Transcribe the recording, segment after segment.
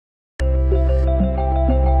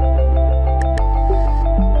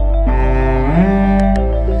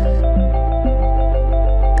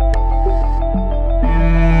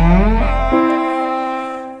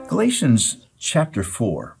Galatians chapter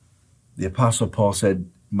 4, the Apostle Paul said,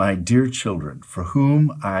 "My dear children, for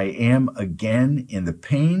whom I am again in the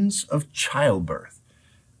pains of childbirth,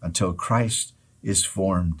 until Christ is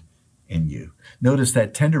formed in you." Notice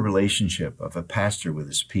that tender relationship of a pastor with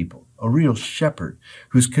his people, a real shepherd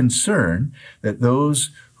who's concerned that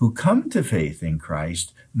those who come to faith in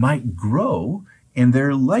Christ might grow in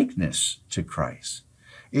their likeness to Christ.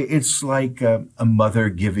 It's like a mother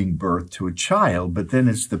giving birth to a child, but then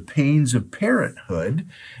it's the pains of parenthood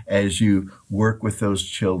as you work with those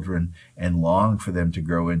children and long for them to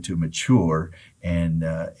grow into mature and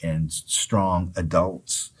strong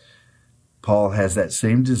adults. Paul has that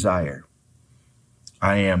same desire.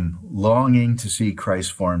 I am longing to see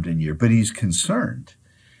Christ formed in you, but he's concerned.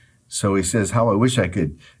 So he says, how I wish I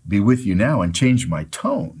could be with you now and change my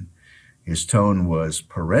tone. His tone was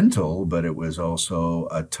parental, but it was also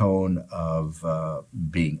a tone of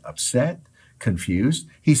being upset, confused.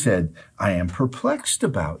 He said, I am perplexed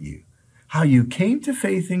about you, how you came to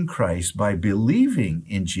faith in Christ by believing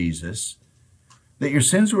in Jesus, that your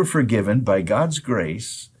sins were forgiven by God's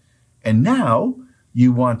grace, and now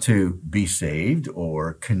you want to be saved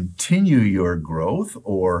or continue your growth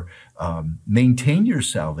or maintain your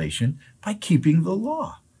salvation by keeping the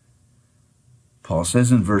law. Paul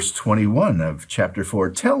says in verse 21 of chapter 4,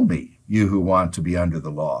 tell me, you who want to be under the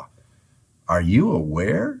law, are you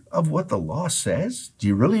aware of what the law says? Do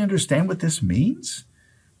you really understand what this means?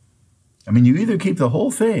 I mean, you either keep the whole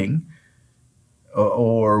thing,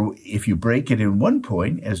 or if you break it in one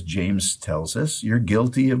point, as James tells us, you're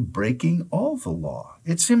guilty of breaking all the law.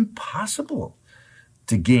 It's impossible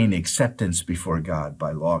to gain acceptance before God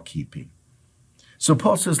by law keeping. So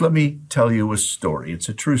Paul says, let me tell you a story. It's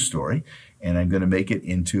a true story, and I'm going to make it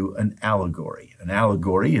into an allegory. An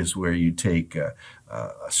allegory is where you take a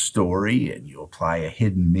story and you apply a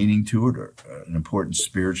hidden meaning to it, or an important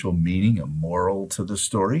spiritual meaning, a moral to the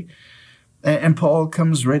story. And Paul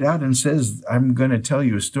comes right out and says, I'm going to tell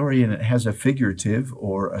you a story, and it has a figurative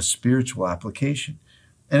or a spiritual application.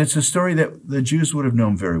 And it's a story that the Jews would have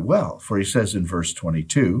known very well. For he says in verse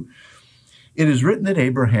 22, it is written that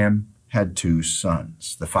Abraham had two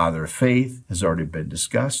sons. The father of faith has already been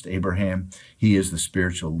discussed. Abraham, he is the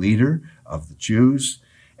spiritual leader of the Jews,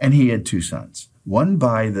 and he had two sons. One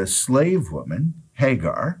by the slave woman,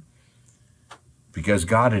 Hagar, because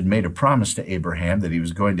God had made a promise to Abraham that he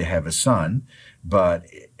was going to have a son, but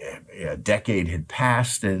a decade had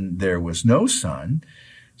passed and there was no son.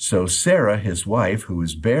 So Sarah, his wife, who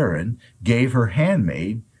was barren, gave her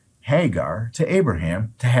handmaid, Hagar, to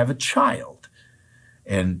Abraham to have a child.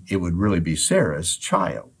 And it would really be Sarah's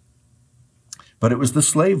child. But it was the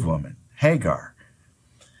slave woman, Hagar.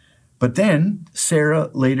 But then Sarah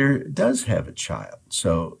later does have a child.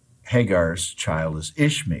 So Hagar's child is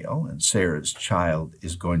Ishmael, and Sarah's child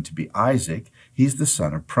is going to be Isaac. He's the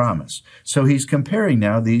son of promise. So he's comparing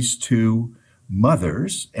now these two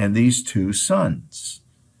mothers and these two sons.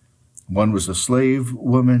 One was a slave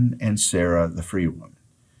woman and Sarah the free woman.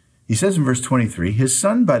 He says in verse 23, his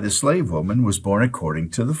son by the slave woman was born according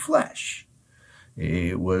to the flesh.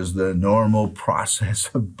 It was the normal process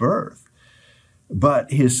of birth.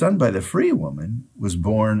 But his son by the free woman was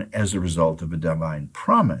born as a result of a divine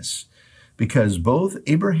promise, because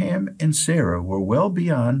Abraham and Sarah were well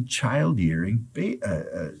beyond childbearing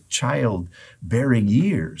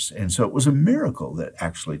years. And so it was a miracle that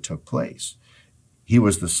actually took place. He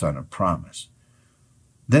was the son of promise.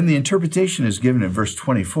 Then the interpretation is given in verse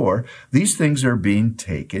 24. These things are being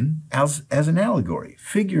taken as an allegory,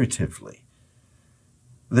 figuratively.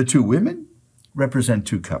 The two women represent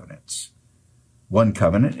two covenants. One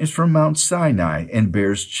covenant is from Mount Sinai and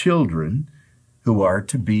bears children who are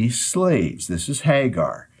to be slaves. This is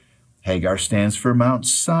Hagar. Hagar stands for Mount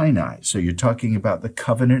Sinai. So you're talking about the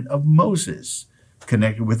covenant of Moses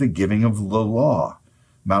connected with the giving of the law.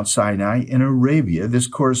 Mount Sinai in Arabia, this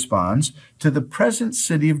corresponds to the present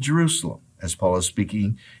city of Jerusalem. As Paul is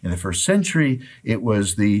speaking in the first century, it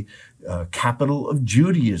was the capital of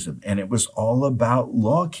Judaism, and it was all about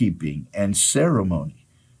law-keeping and ceremony.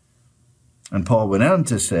 And Paul went on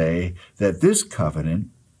to say that this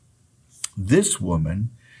covenant, this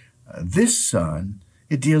woman, this son,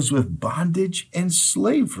 it deals with bondage and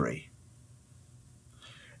slavery.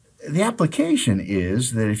 The application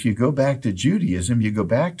is that if you go back to Judaism, you go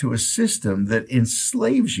back to a system that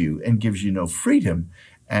enslaves you and gives you no freedom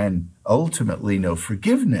and ultimately no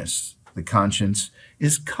forgiveness. The conscience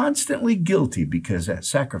is constantly guilty because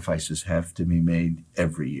sacrifices have to be made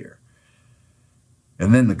every year.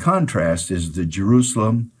 And then the contrast is the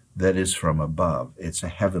Jerusalem that is from above. It's a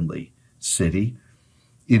heavenly city.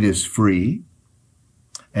 It is free.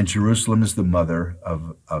 and Jerusalem is the mother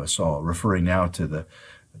of us all, referring now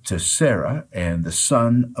to Sarah and the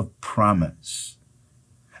son of promise.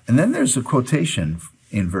 And then there's a quotation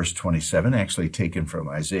in verse 27, actually taken from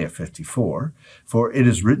Isaiah 54, "For it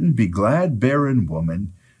is written, be glad, barren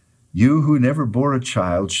woman, you who never bore a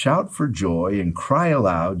child, shout for joy and cry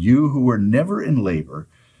aloud, you who were never in labor,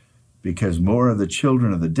 because more are the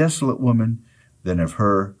children of the desolate woman than of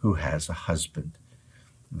her who has a husband."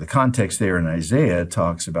 The context there in Isaiah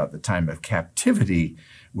talks about the time of captivity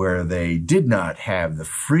where they did not have the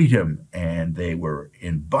freedom and they were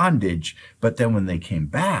in bondage. But then when they came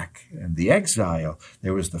back in the exile,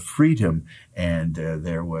 there was the freedom and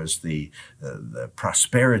there was the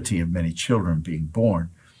prosperity of many children being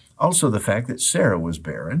born. Also the fact that Sarah was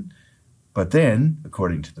barren, but then,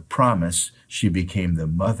 according to the promise, she became the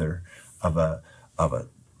mother of a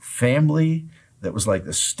family that was like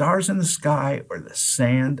the stars in the sky or the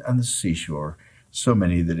sand on the seashore, so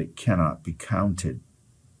many that it cannot be counted.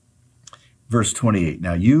 Verse 28,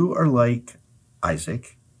 now you are like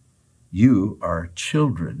Isaac, you are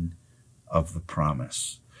children of the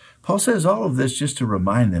promise. Paul says all of this just to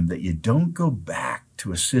remind them that you don't go back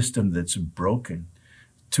to a system that's broken,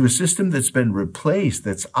 to a system that's been replaced,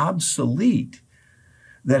 that's obsolete,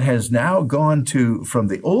 that has now gone from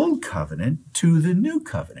the old covenant to the new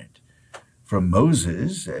covenant. From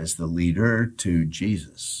Moses as the leader to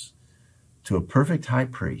Jesus, to a perfect high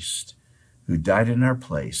priest who died in our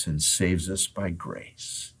place and saves us by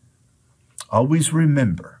grace. Always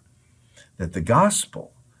remember that the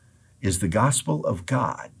gospel is the gospel of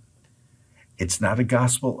God. It's not a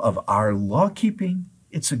gospel of our law-keeping.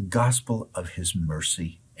 It's a gospel of his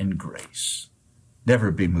mercy and grace.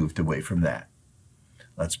 Never be moved away from that.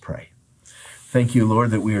 Let's pray. Thank you,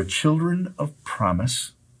 Lord, that we are children of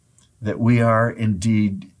promise, that we are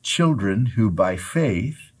indeed children who by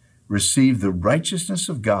faith receive the righteousness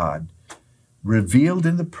of God revealed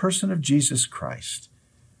in the person of Jesus Christ,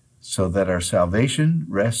 so that our salvation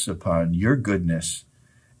rests upon your goodness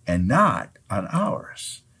and not on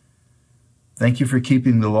ours. Thank you for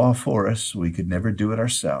keeping the law for us. We could never do it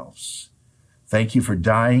ourselves. Thank you for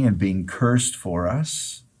dying and being cursed for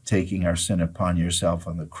us, taking our sin upon yourself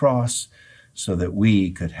on the cross, so that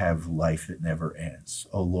we could have life that never ends.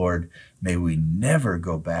 Oh Lord, may we never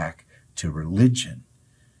go back to religion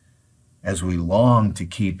as we long to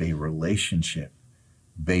keep a relationship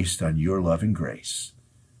based on your love and grace.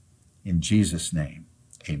 In Jesus' name,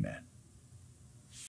 amen.